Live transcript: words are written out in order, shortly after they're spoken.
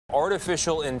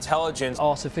Artificial intelligence.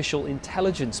 Artificial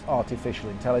intelligence. Artificial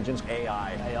intelligence.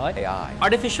 AI. AI.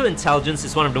 Artificial intelligence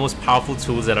is one of the most powerful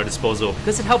tools at our disposal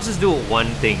because it helps us do one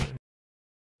thing.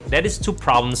 That is to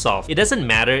problem solve. It doesn't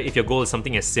matter if your goal is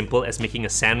something as simple as making a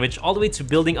sandwich all the way to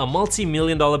building a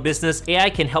multi-million-dollar business, AI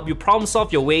can help you problem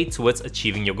solve your way towards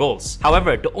achieving your goals.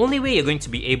 However, the only way you're going to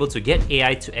be able to get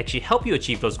AI to actually help you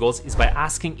achieve those goals is by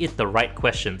asking it the right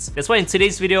questions. That's why in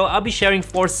today's video, I'll be sharing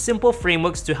 4 simple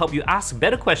frameworks to help you ask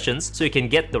better questions so you can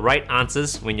get the right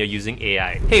answers when you're using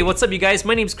AI. Hey, what's up you guys?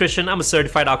 My name is Christian. I'm a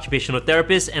certified occupational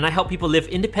therapist and I help people live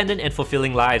independent and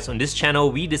fulfilling lives. On this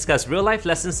channel, we discuss real-life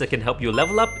lessons that can help you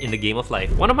level up in the game of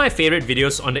life. One of my favorite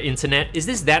videos on the internet is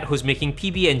this dad who's making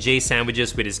PB&J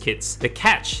sandwiches with his kids. The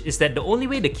catch is that the only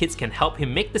way the kids can help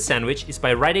him make the sandwich is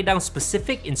by writing down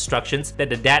specific instructions that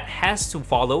the dad has to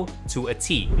follow to a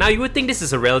T. Now you would think this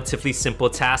is a relatively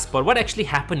simple task, but what actually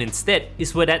happened instead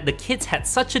is that the kids had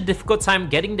such a difficult time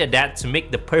getting their dad to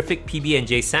make the perfect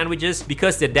PB&J sandwiches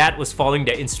because their dad was following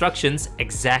their instructions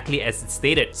exactly as it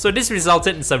stated. So this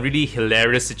resulted in some really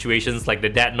hilarious situations like the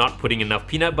dad not putting enough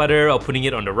peanut butter or putting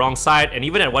it on the wrong side, and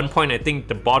even at one point I think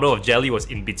the bottle of jelly was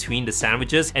in between the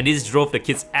sandwiches, and this drove the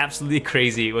kids absolutely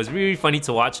crazy. It was really funny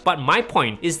to watch. But my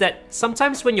point is that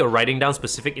sometimes when you're writing down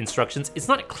specific instructions, it's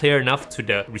not clear enough to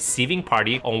the receiving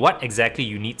party on what exactly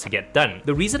you need to get done.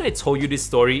 The reason I told you this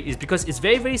story is because it's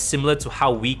very similar to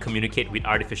how we communicate with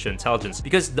artificial intelligence,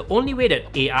 because the only way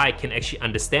that AI can actually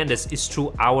understand this is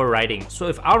through our writing. So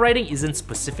if our writing isn't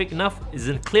specific enough,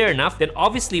 isn't clear enough, then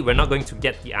obviously we're not going to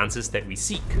get the answers that we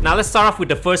seek. Now let's start off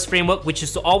with the first framework, which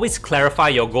is to always clarify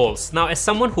your goals. Now, as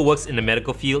someone who works in the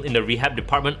medical field in the rehab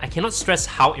department, I cannot stress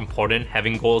how important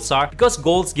having goals are, because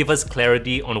goals give us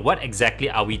clarity on what exactly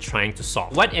are we trying to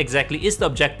solve. What exactly is the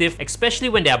objective, especially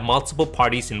when there are multiple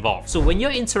parties involved. So when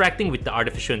you're interacting with the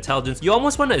artificial intelligence, you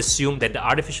almost want to assume that the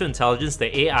artificial intelligence,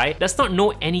 the AI, does not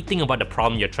know anything about the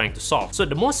problem you're trying to solve. So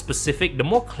the more specific, the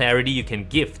more clarity you can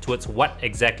give towards what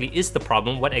exactly is the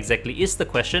problem, what exactly is the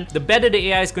question, the better the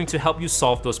AI is going to help you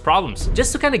solve those problems.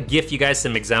 Just to kind of give you guys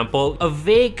some example, a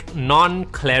vague,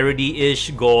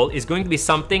 non-clarity-ish goal is going to be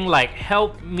something like,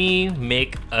 help me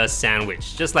make a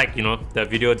sandwich. Just like, you know, the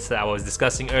video that I was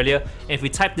discussing earlier. And if we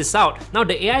type this out, now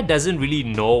the AI doesn't really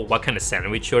know what kind of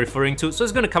sandwich you're referring to, so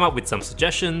it's going to come up with some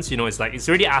suggestions. You know, it's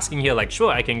already asking here like,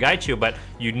 sure, I can guide you, but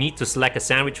you need to select a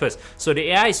sandwich first. So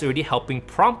the AI is already helping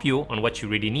prompt you on what you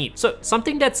really need. So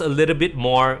something that's a little bit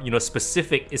more, you know,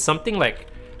 specific is something like,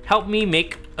 help me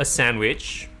make a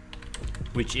sandwich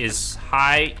which is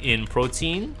high in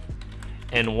protein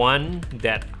and one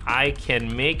that I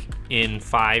can make in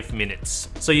 5 minutes.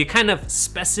 So you're kind of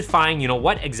specifying, you know,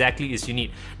 what exactly is you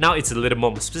need. Now it's a little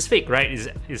more specific, right?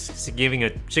 Is giving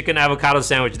a chicken avocado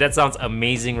sandwich. That sounds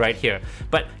amazing right here.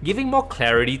 But giving more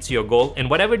clarity to your goal and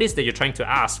whatever it is that you're trying to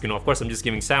ask, you know, of course I'm just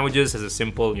giving sandwiches as a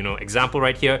simple, you know, example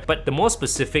right here. But the more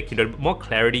specific, you know, the more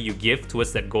clarity you give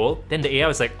towards that goal, then the AI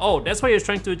is like, oh, that's what you're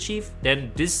trying to achieve?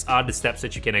 Then these are the steps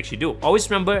that you can actually do. Always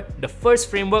remember, the first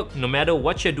framework, no matter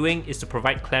what you're doing, is to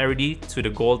provide clarity to the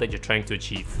goal that you're trying to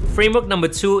achieve. Framework number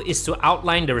 2 is to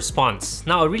outline the response.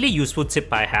 Now, a really useful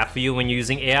tip I have for you when you're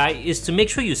using AI is to make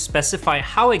sure you specify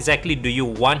how exactly do you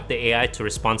want the AI to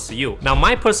respond to you. Now,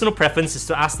 my personal preference is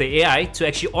to ask the AI to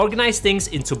actually organize things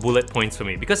into bullet points for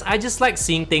me, because I just like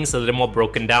seeing things a little more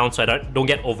broken down so I don't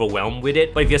get overwhelmed with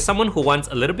it. But if you're someone who wants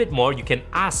a little bit more, you can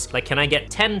ask, like, can I get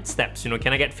 10 steps? You know,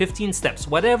 can I get 15 steps?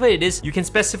 Whatever it is, you can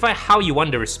specify how you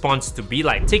want the response to be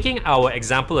like. Taking our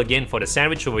example again for the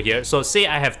sandwich over here, so say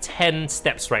I have 10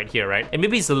 steps right here, right? And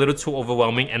maybe it's a little too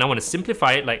overwhelming and I want to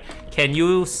simplify it. Like, can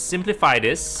you simplify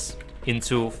this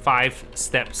into 5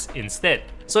 steps instead?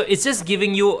 So it's just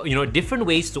giving you, you know, different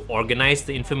ways to organize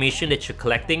the information that you're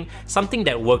collecting, something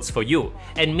that works for you.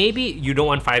 And maybe you don't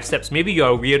want 5 steps. Maybe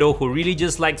you're a weirdo who really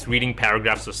just likes reading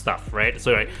paragraphs of stuff, right?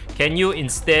 So right, can you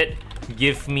instead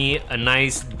give me a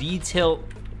nice detailed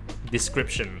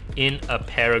description in a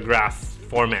paragraph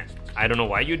format? I don't know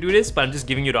why you do this, but I'm just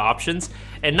giving you the options.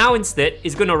 And now instead,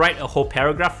 it's going to write a whole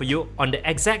paragraph for you on the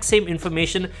exact same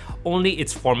information, only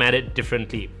it's formatted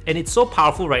differently. And it's so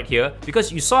powerful right here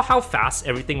because you saw how fast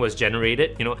everything was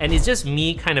generated, you know, and it's just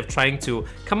me kind of trying to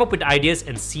come up with ideas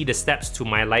and see the steps to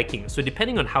my liking. So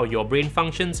depending on how your brain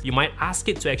functions, you might ask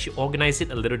it to actually organize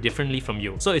it a little differently from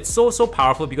you. So it's so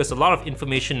powerful because a lot of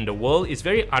information in the world is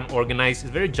very unorganized,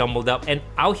 it's very jumbled up, and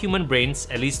our human brains,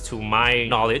 at least to my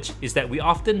knowledge, is that we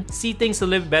often see see things a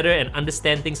little bit better and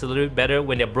understand things a little bit better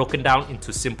when they're broken down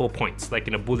into simple points, like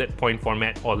in a bullet point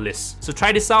format or list. So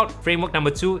try this out. Framework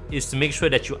number 2 is to make sure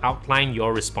that you outline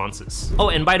your responses. Oh,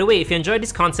 and by the way, if you enjoyed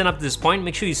this content up to this point,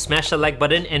 make sure you smash the like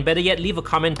button, and better yet, leave a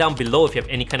comment down below if you have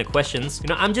any kind of questions.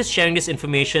 I'm just sharing this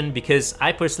information because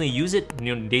I personally use it on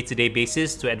a day-to-day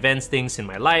basis to advance things in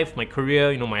my life, my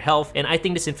career, my health, and I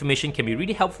think this information can be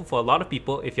really helpful for a lot of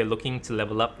people if you're looking to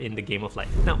level up in the game of life.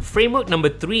 Now, framework number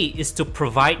 3 is to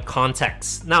provide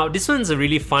context. Now, this one's a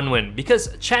really fun one because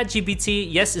ChatGPT,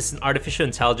 yes, it's an artificial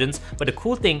intelligence, but the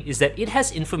cool thing is that it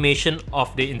has information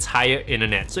of the entire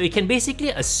internet. So it can basically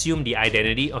assume the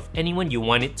identity of anyone you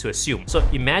want it to assume. So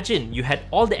imagine you had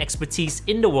all the expertise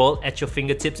in the world at your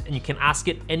fingertips and you can ask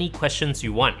it any questions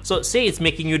you want. So say it's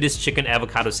making you this chicken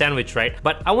avocado sandwich, right?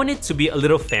 But I want it to be a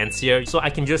little fancier, so I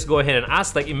can just go ahead and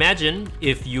ask, like, imagine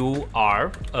if you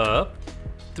are a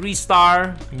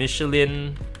 3-star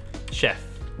Michelin chef.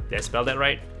 Did I spell that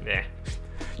right? Yeah.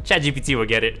 ChatGPT will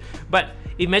get it. But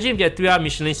imagine if you're a 3-star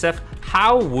Michelin chef,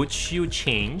 how would you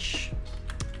change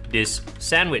this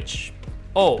sandwich?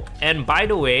 Oh, and by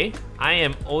the way, I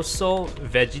am also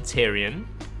vegetarian,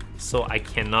 so I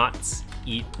cannot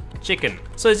eat chicken.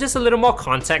 So it's just a little more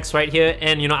context right here,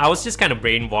 and I was just kind of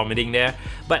brain vomiting there,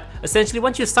 but essentially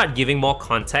once you start giving more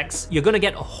context, you're gonna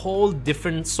get a whole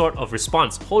different sort of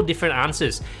response, whole different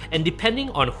answers. And depending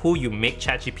on who you make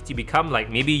ChatGPT become,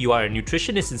 like maybe you are a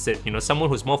nutritionist instead, someone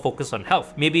who's more focused on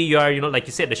health. Maybe you are, like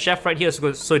you said, the chef right here,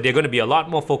 so they're gonna be a lot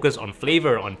more focused on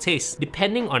flavor, on taste.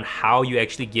 Depending on how you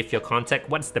actually give your context,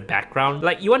 what's the background,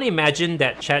 like you wanna imagine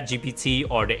that ChatGPT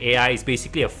or the AI is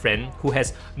basically a friend who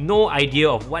has no idea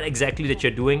of what exactly that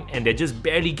you're doing, and they're just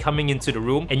barely coming into the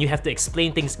room, and you have to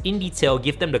explain things in detail,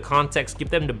 give them the context, give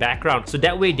them the background, so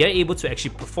that way they're able to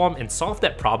actually perform and solve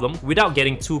that problem without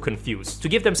getting too confused. To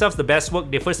give themselves the best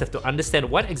work, they first have to understand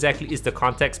what exactly is the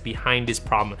context behind this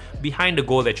problem, behind the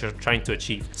goal that you're trying to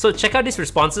achieve. So check out these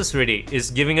responses already. It's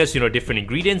giving us, different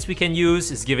ingredients we can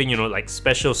use. It's giving, like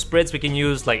special spreads we can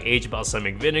use, like aged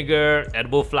balsamic vinegar,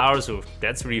 edible flowers. So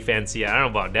that's really fancy. I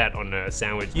don't know about that on a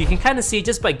sandwich. You can kind of see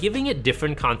just by giving it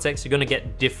different context, you're gonna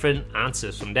get different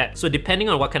answers from that. So depending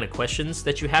on what kind of questions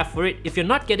that you have for it, if you're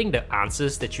not getting the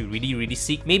answers that you really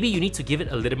seek, maybe you need to give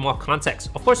it a little more context.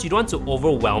 Of course, you don't want to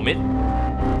overwhelm it.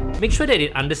 Make sure that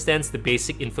it understands the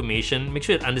basic information. Make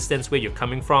sure it understands where you're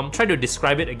coming from. Try to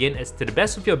describe it again as to the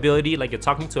best of your ability, like you're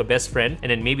talking to a best friend,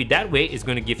 and then maybe that way it's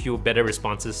going to give you better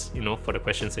responses, for the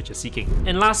questions that you're seeking.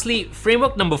 And lastly,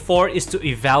 framework number 4 is to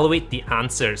evaluate the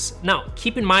answers. Now,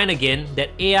 keep in mind again that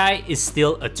AI is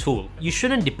still a tool. You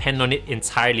shouldn't depend on it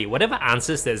entirely. Whatever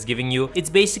answers that it's giving you, it's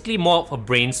basically more of a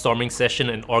brainstorming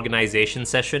session, an organization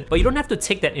session, but you don't have to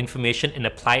take that information and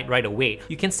apply it right away.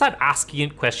 You can start asking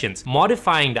it questions,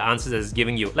 modifying the answers that it's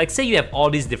giving you. Like say you have all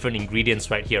these different ingredients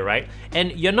right here, right?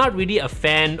 And you're not really a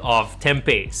fan of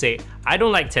tempeh. Say, I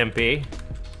don't like tempeh.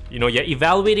 You're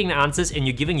evaluating the answers and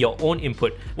you're giving your own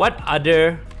input. What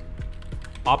other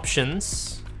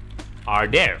options are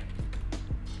there?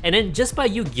 And then just by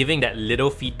you giving that little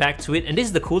feedback to it, and this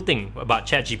is the cool thing about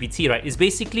ChatGPT, right? It's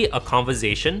basically a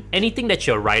conversation. Anything that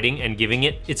you're writing and giving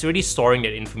it, it's already storing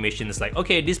that information. It's like,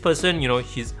 okay, this person,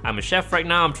 I'm a chef right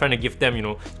now. I'm trying to give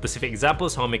them, specific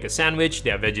examples, how to make a sandwich.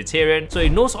 They're vegetarian. So it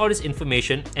knows all this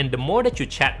information. And the more that you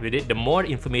chat with it, the more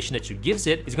information that you gives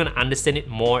it, it's going to understand it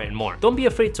more and more. Don't be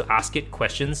afraid to ask it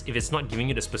questions if it's not giving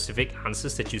you the specific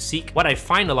answers that you seek. What I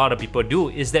find a lot of people do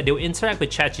is that they'll interact with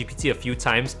ChatGPT a few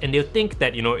times and they'll think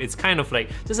that, it's kind of like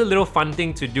just a little fun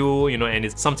thing to do, and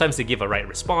it's sometimes they give a right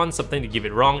response, sometimes they give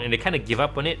it wrong, and they kind of give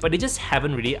up on it, but they just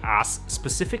haven't really asked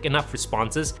specific enough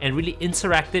responses and really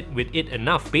interacted with it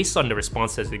enough based on the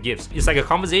responses it gives. It's like a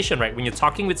conversation, right? When you're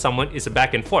talking with someone, it's a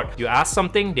back and forth. You ask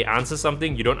something, they answer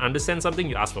something, you don't understand something,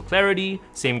 you ask for clarity,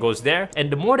 same goes there. And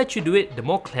the more that you do it, the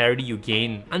more clarity you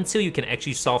gain until you can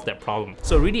actually solve that problem.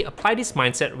 So really apply this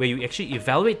mindset where you actually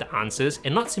evaluate the answers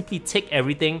and not simply take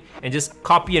everything and just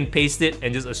copy and paste it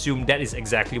and just assume that is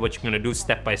exactly what you're gonna do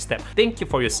step by step. Think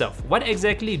for yourself. What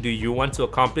exactly do you want to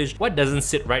accomplish? What doesn't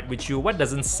sit right with you? What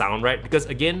doesn't sound right? Because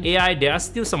again, AI, there are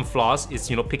still some flaws.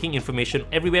 It's, picking information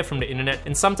everywhere from the internet,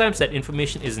 and sometimes that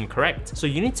information isn't correct. So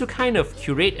you need to kind of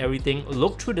curate everything,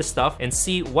 look through the stuff and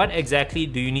see what exactly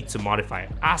do you need to modify.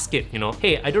 Ask it,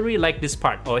 hey, I don't really like this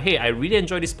part, or hey, I really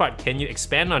enjoy this part. Can you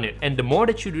expand on it? And the more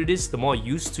that you do this, the more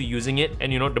used to using it,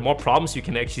 and the more problems you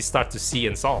can actually start to see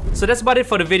and solve. So that's about it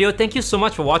for the video. Thank you so much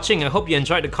much for watching. I hope you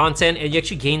enjoyed the content and you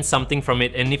actually gained something from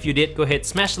it. And if you did, go ahead,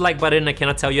 smash the like button. I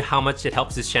cannot tell you how much it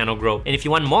helps this channel grow. And if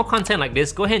you want more content like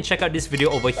this, go ahead and check out this video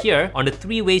over here on the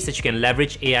 3 ways that you can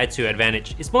leverage AI to your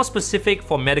advantage. It's more specific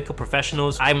for medical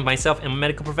professionals. I myself am a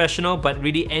medical professional, but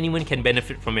really anyone can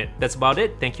benefit from it. That's about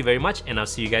it. Thank you very much, and I'll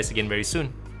see you guys again very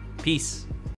soon. Peace.